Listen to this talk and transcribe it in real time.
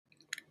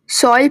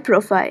Soil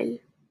profile.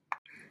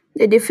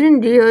 The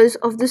different layers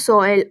of the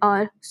soil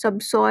are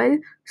subsoil,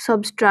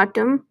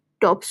 substratum,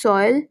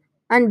 topsoil,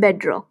 and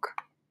bedrock.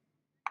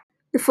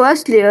 The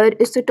first layer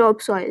is the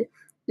topsoil.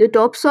 The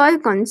topsoil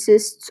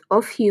consists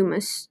of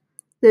humus.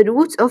 The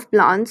roots of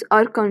plants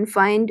are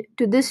confined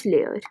to this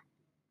layer.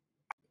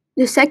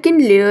 The second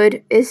layer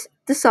is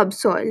the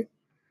subsoil.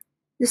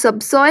 The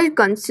subsoil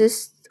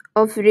consists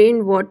of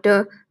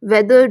rainwater,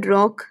 weathered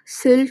rock,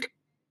 silt,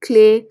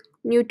 clay,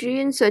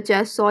 nutrients such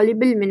as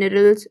soluble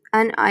minerals,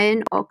 and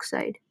iron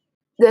oxide.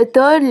 The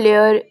third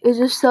layer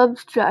is a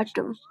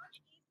substratum.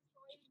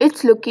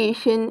 Its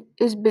location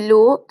is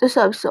below the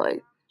subsoil.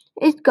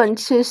 It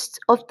consists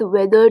of the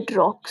weathered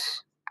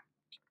rocks.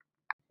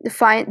 The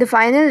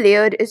final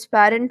layer is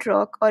parent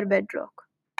rock or bedrock.